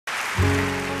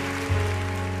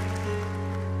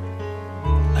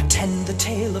Attend the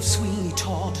tale of Sweeney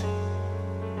Todd.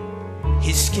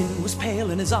 His skin was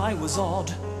pale and his eye was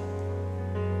odd.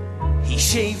 He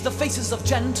shaved the faces of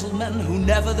gentlemen who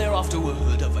never thereafter were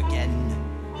heard of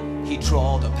again. He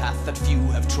trod a path that few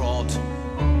have trod,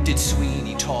 did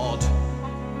Sweeney Todd,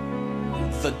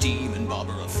 the demon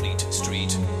barber of Fleet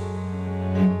Street.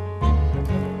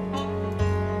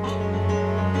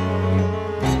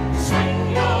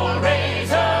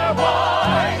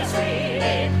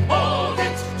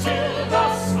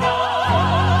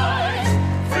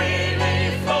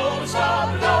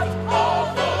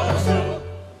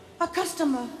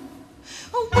 Customer.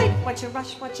 Oh wait, what you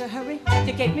rush, what you hurry?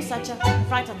 You gave me such a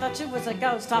fright, I thought you was a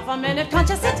ghost. Half a minute, can't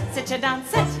you sit you down,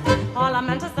 sit. All I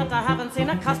meant is that I haven't seen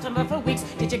a customer for weeks.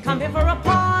 Did you come here for a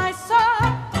pie,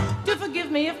 sir? Do forgive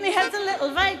me if me head's a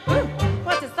little vague.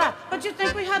 What is that? But you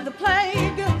think we had the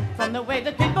plague? From the way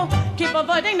that people keep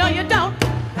avoiding, no you don't.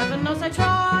 Heaven knows I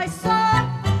try, sir,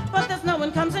 but there's no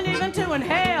one comes in even to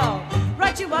inhale.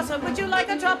 Right you are, sir, would you like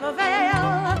a drop of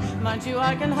ale? Mind you,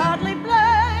 I can hardly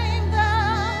blame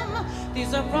them.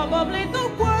 These are probably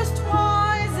the worst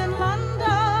pies in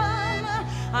London.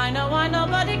 I know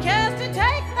nobody cares to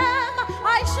take them.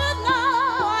 I should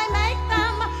know I make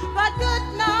them, but good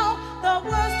no, the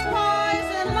worst pies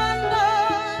in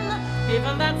London.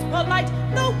 Even that's polite,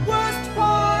 the worst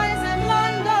pies in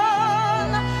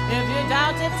London. If you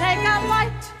doubt it, take a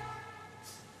bite.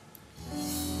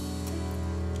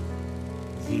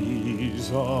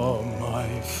 These are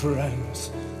my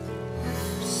friends.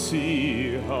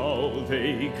 See how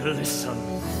they glisten.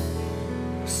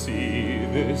 See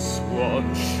this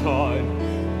one shine,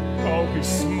 how he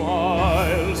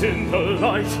smiles in the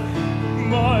light.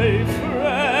 My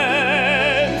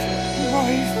friend,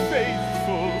 my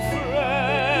faithful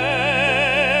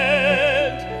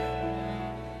friend.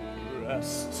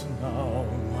 Rest now,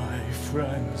 my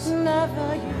friends.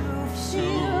 Never you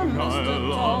fear,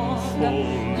 Mr.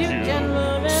 Todd. You You can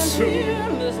love and fear,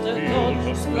 Mr. feel the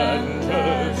Todd.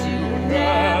 splendors you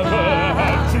never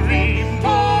had dreamed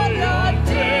of your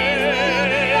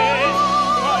days.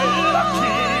 My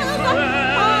lucky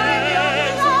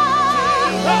friend,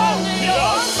 till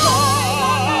your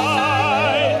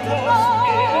side was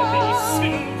nearly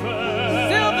silver.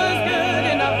 Silver's good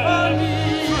enough for me.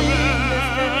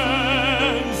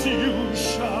 Friends, you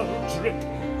shall drip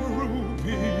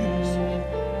rubies.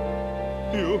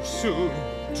 You soon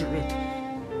drip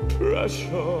precious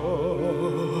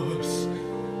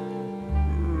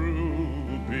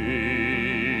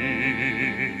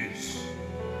rubies.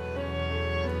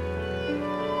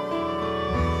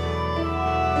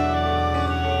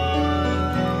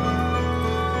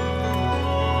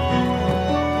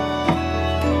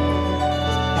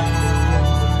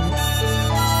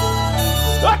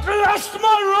 At last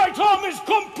my right arm is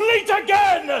complete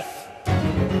again!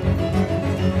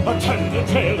 Attend the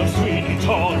tale of Sweeney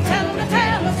Todd. Tell the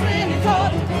tale of Sweeney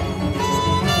Todd.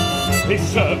 He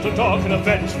served a dark and a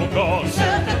vengeful God.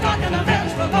 Served a dark and a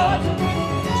vengeful God.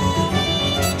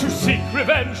 To seek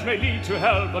revenge may lead to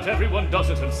hell, but everyone does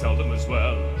it and seldom as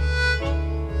well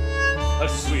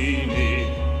as Sweeney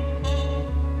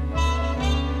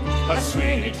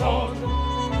Todd.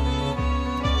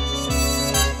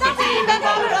 The demon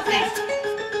barber of Fleet